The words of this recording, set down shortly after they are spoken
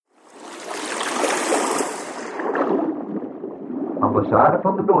ambassade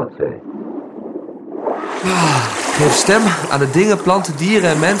van de Noordzee. Geef stem aan de dingen, planten, dieren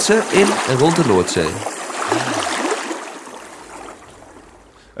en mensen in en rond de Noordzee.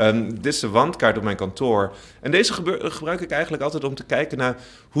 Dit is de wandkaart op mijn kantoor. En deze gebruik ik eigenlijk altijd om te kijken naar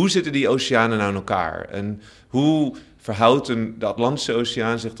hoe zitten die oceanen nou in elkaar? En hoe verhoudt de Atlantische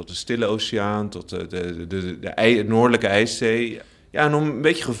Oceaan zich tot de Stille Oceaan, tot de Noordelijke IJszee? Ja, en om een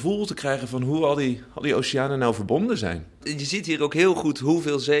beetje gevoel te krijgen van hoe al die oceanen nou verbonden zijn. Je ziet hier ook heel goed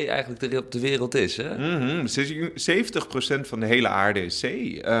hoeveel zee eigenlijk er op de wereld is, hè? 70% van de hele aarde is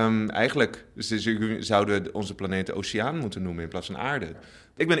zee. Eigenlijk zouden we onze planeet oceaan moeten noemen in plaats van aarde.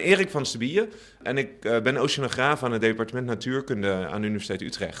 Ik ben Erik van Stebie en ik ben oceanograaf aan het departement Natuurkunde aan de Universiteit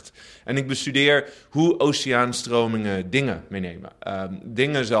Utrecht. En ik bestudeer hoe oceaanstromingen dingen meenemen.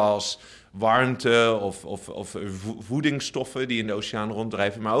 Dingen zoals warmte of voedingsstoffen die in de oceaan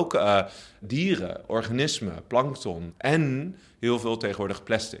ronddrijven, maar ook dieren, organismen, plankton en heel veel tegenwoordig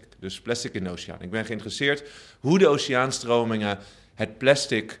plastic. Dus plastic in de oceaan. Ik ben geïnteresseerd hoe de oceaanstromingen het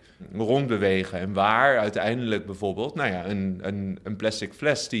plastic rondbewegen en waar uiteindelijk bijvoorbeeld een plastic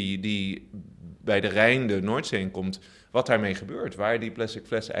fles die bij de Rijn de Noordzee in komt, wat daarmee gebeurt, waar die plastic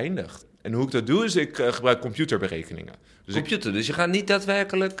fles eindigt. En hoe ik dat doe is ik gebruik computerberekeningen. Dus je gaat niet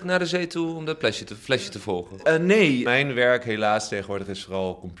daadwerkelijk naar de zee toe om dat flesje te volgen? Nee, mijn werk helaas tegenwoordig is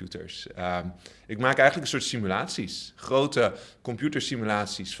vooral computers. Ik maak eigenlijk een soort simulaties, grote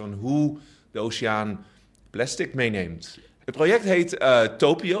computersimulaties van hoe de oceaan plastic meeneemt. Het project heet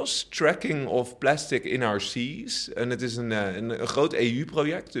TOPIOS, Tracking of Plastic in Our Seas. En het is een groot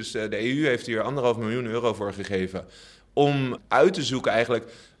EU-project, dus de EU heeft hier €1,5 miljoen voor gegeven om uit te zoeken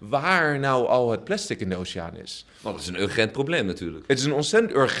eigenlijk waar nou al het plastic in de oceaan is. Want dat is een urgent probleem natuurlijk. Het is een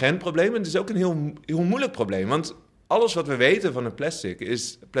ontzettend urgent probleem en het is ook een heel moeilijk probleem. Want alles wat we weten van het plastic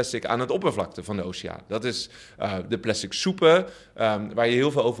is plastic aan het oppervlakte van de oceaan. Dat is de plastic soepen, waar je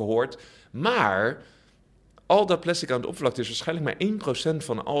heel veel over hoort. Maar al dat plastic aan het oppervlakte is waarschijnlijk maar 1%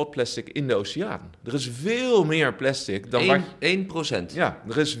 van al het plastic in de oceaan. Er is veel meer plastic dan 1%? Ja,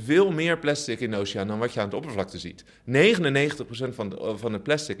 er is veel meer plastic in de oceaan dan wat je aan het oppervlakte ziet. 99% van het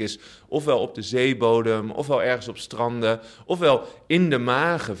plastic is ofwel op de zeebodem, ofwel ergens op stranden, ofwel in de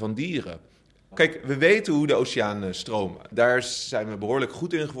magen van dieren. Kijk, we weten hoe de oceanen stromen. Daar zijn we behoorlijk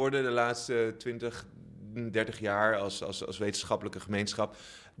goed in geworden de laatste 20, 30 jaar als wetenschappelijke gemeenschap.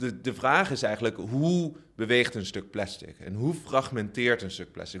 De vraag is eigenlijk, hoe beweegt een stuk plastic? En hoe fragmenteert een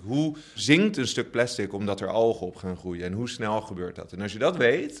stuk plastic? Hoe zinkt een stuk plastic omdat er algen op gaan groeien? En hoe snel gebeurt dat? En als je dat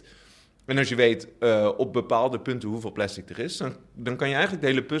weet, en als je weet op bepaalde punten hoeveel plastic er is, dan kan je eigenlijk de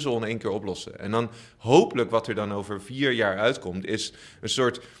hele puzzel in één keer oplossen. En dan hopelijk wat er dan over 4 jaar uitkomt, is een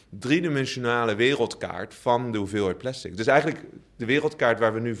soort driedimensionale wereldkaart van de hoeveelheid plastic. Dus eigenlijk de wereldkaart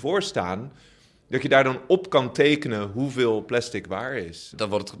waar we nu voor staan, dat je daar dan op kan tekenen hoeveel plastic waar is. Dan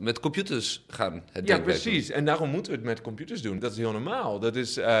wordt het met computers gaan. Ja, precies. En daarom moeten we het met computers doen. Dat is heel normaal. Dat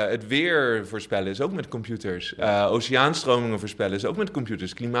is het weer voorspellen is ook met computers. Oceaanstromingen voorspellen is ook met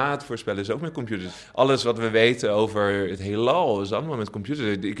computers. Klimaat voorspellen is ook met computers. Alles wat we weten over het heelal is allemaal met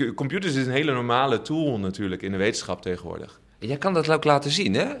computers. Computers is een hele normale tool natuurlijk in de wetenschap tegenwoordig. Jij kan dat ook laten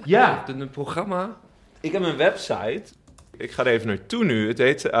zien, hè? Ja. Een programma. Ik heb een website. Ik ga er even naartoe nu. Het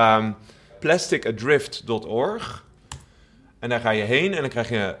heet plasticadrift.org. En daar ga je heen en dan krijg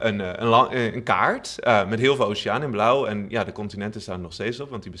je een kaart met heel veel oceaan in blauw. En ja, de continenten staan er nog steeds op,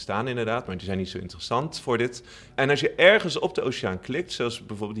 want die bestaan inderdaad, maar die zijn niet zo interessant voor dit. En als je ergens op de oceaan klikt, zoals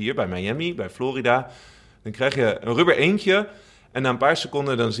bijvoorbeeld hier bij Miami, bij Florida, dan krijg je een rubber eendje. En na een paar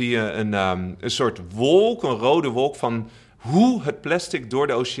seconden dan zie je een soort wolk, een rode wolk van hoe het plastic door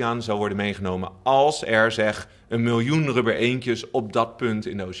de oceaan zou worden meegenomen als er, zeg, 1 miljoen rubber eendjes op dat punt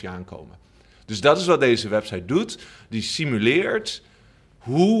in de oceaan komen. Dus dat is wat deze website doet. Die simuleert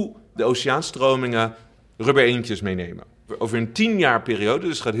hoe de oceaanstromingen rubber eendjes meenemen. Over een 10 jaar periode,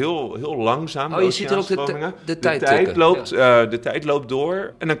 dus het gaat heel, heel langzaam. Oh, je ziet er ook de tijd loopt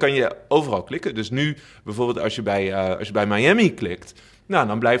door en dan kan je overal klikken. Dus nu bijvoorbeeld als je bij Miami klikt, nou,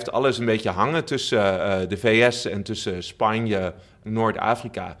 dan blijft alles een beetje hangen tussen de VS en tussen Spanje,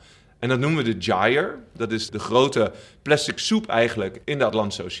 Noord-Afrika. En dat noemen we de gyre. Dat is de grote plastic soep eigenlijk in de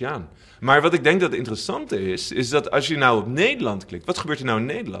Atlantische Oceaan. Maar wat ik denk dat het interessante is dat als je nou op Nederland klikt, wat gebeurt er nou in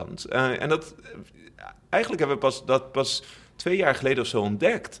Nederland? Eigenlijk hebben we dat pas 2 jaar geleden of zo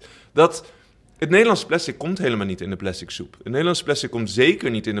ontdekt. Dat het Nederlandse plastic komt helemaal niet in de plastic soep. Het Nederlandse plastic komt zeker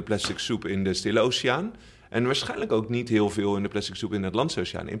niet in de plastic soep in de Stille Oceaan. En waarschijnlijk ook niet heel veel in de plastic soep in de Atlantische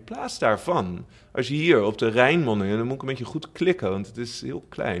Oceaan. In plaats daarvan, als je hier op de Rijnmonding, en dan moet ik een beetje goed klikken, want het is heel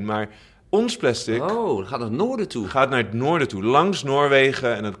klein, maar ons plastic gaat naar het noorden toe. Gaat naar het noorden toe, langs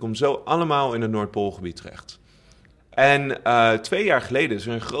Noorwegen, en dat komt zo allemaal in het Noordpoolgebied terecht. En 2 jaar geleden is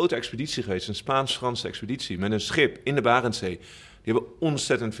er een grote expeditie geweest, een Spaans-Franse expeditie, met een schip in de Barentszee. Die hebben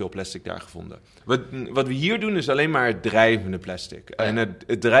ontzettend veel plastic daar gevonden. Wat we hier doen is alleen maar het drijvende plastic. Ja. En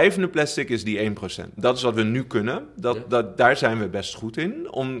het drijvende plastic is die 1%. Dat is wat we nu kunnen. Daar zijn we best goed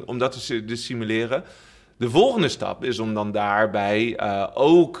in, om dat te simuleren. De volgende stap is om dan daarbij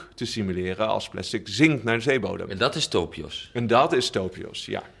ook te simuleren als plastic zinkt naar de zeebodem. En dat is TOPIOS. En dat is TOPIOS,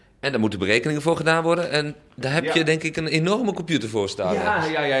 ja. En daar moeten berekeningen voor gedaan worden. En daar heb je denk ik een enorme computer voor staan.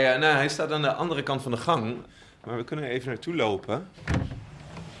 Ja. Nou, hij staat aan de andere kant van de gang. Maar we kunnen even naartoe lopen.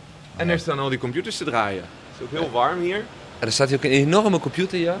 En er staan al die computers te draaien. Het is ook heel warm hier. En er staat hier ook een enorme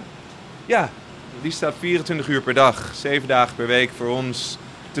computer, ja? Ja, die staat 24 uur per dag, 7 dagen per week voor ons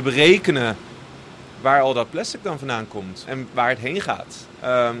te berekenen waar al dat plastic dan vandaan komt. En waar het heen gaat.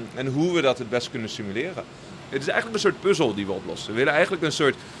 En hoe we dat het best kunnen simuleren. Het is eigenlijk een soort puzzel die we oplossen. We willen eigenlijk een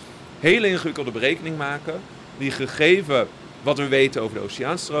soort hele ingewikkelde berekening maken. Die gegeven wat we weten over de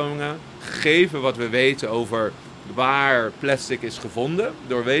oceaanstromingen, gegeven wat we weten over waar plastic is gevonden,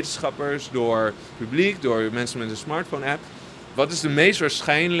 door wetenschappers, door publiek, door mensen met een smartphone-app. Wat is de meest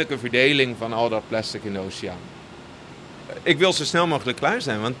waarschijnlijke verdeling van al dat plastic in de oceaan? Ik wil zo snel mogelijk klaar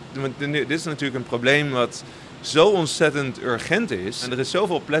zijn, want dit is natuurlijk een probleem wat zo ontzettend urgent is. En er is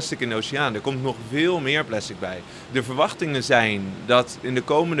zoveel plastic in de oceaan, er komt nog veel meer plastic bij. De verwachtingen zijn dat in de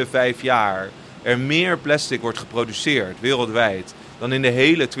komende 5 jaar er meer plastic wordt geproduceerd wereldwijd dan in de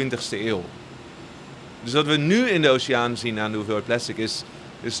hele 20e eeuw. Dus wat we nu in de oceaan zien aan de hoeveelheid plastic is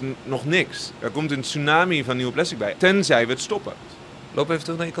nog niks. Er komt een tsunami van nieuw plastic bij, tenzij we het stoppen. Loop even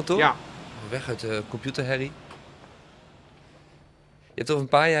terug naar je kantoor. Ja. Weg uit de computerherrie. Je hebt over een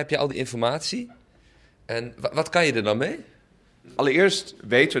paar jaar heb je al die informatie. En wat kan je er dan mee? Allereerst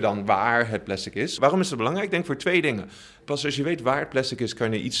weten we dan waar het plastic is. Waarom is het belangrijk? Ik denk voor 2 dingen. Pas als je weet waar het plastic is,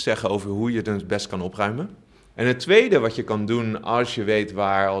 kan je iets zeggen over hoe je het het best kan opruimen. En het tweede wat je kan doen als je weet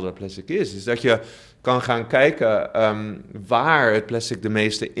waar al dat plastic is dat je kan gaan kijken waar het plastic de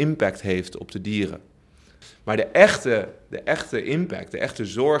meeste impact heeft op de dieren. Maar de echte impact, de echte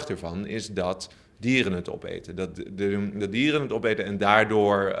zorg ervan is dat dieren het opeten. Dat de dieren het opeten en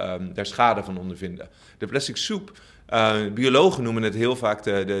daardoor daar schade van ondervinden. De plastic soep, biologen noemen het heel vaak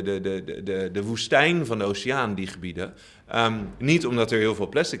de woestijn van de oceaan, die gebieden. Niet omdat er heel veel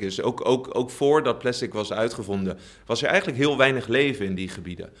plastic is. Ook voordat plastic was uitgevonden, was er eigenlijk heel weinig leven in die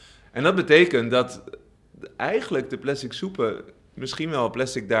gebieden. En dat betekent dat eigenlijk de plastic soepen misschien wel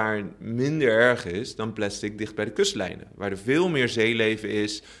plastic daar minder erg is dan plastic dicht bij de kustlijnen. Waar er veel meer zeeleven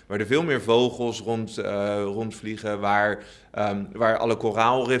is, waar er veel meer vogels rondvliegen, waar alle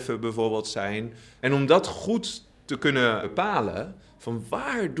koraalriffen bijvoorbeeld zijn. En om dat goed te kunnen bepalen, van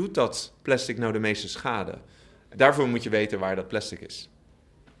waar doet dat plastic nou de meeste schade? Daarvoor moet je weten waar dat plastic is.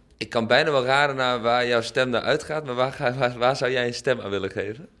 Ik kan bijna wel raden naar waar jouw stem naar uitgaat, maar waar zou jij een stem aan willen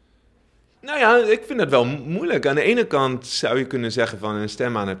geven? Nou ja, ik vind het wel moeilijk. Aan de ene kant zou je kunnen zeggen van een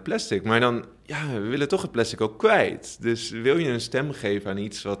stem aan het plastic. Maar dan, we willen toch het plastic ook kwijt. Dus wil je een stem geven aan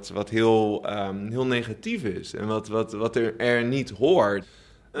iets wat heel negatief is. En wat er niet hoort.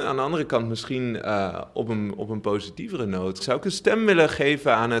 Aan de andere kant misschien op een positievere noot zou ik een stem willen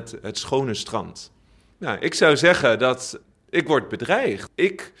geven aan het schone strand. Nou, ik zou zeggen dat ik word bedreigd.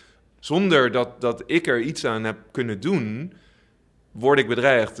 Zonder dat ik er iets aan heb kunnen doen, word ik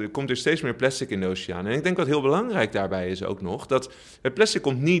bedreigd. Er komt er steeds meer plastic in de oceaan. En ik denk wat heel belangrijk daarbij is ook nog, dat het plastic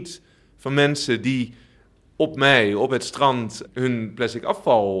komt niet van mensen die op het strand, hun plastic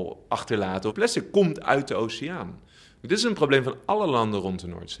afval achterlaten. Plastic komt uit de oceaan. Dit is een probleem van alle landen rond de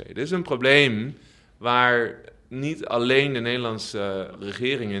Noordzee. Dit is een probleem waar niet alleen de Nederlandse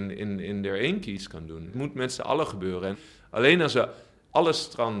regering in der eentje iets kan doen. Het moet met z'n allen gebeuren. En alleen als we alle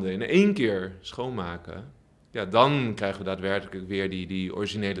stranden in 1 keer schoonmaken, dan krijgen we daadwerkelijk weer die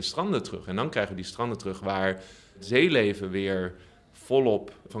originele stranden terug. En dan krijgen we die stranden terug waar het zeeleven weer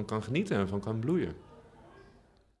volop van kan genieten en van kan bloeien.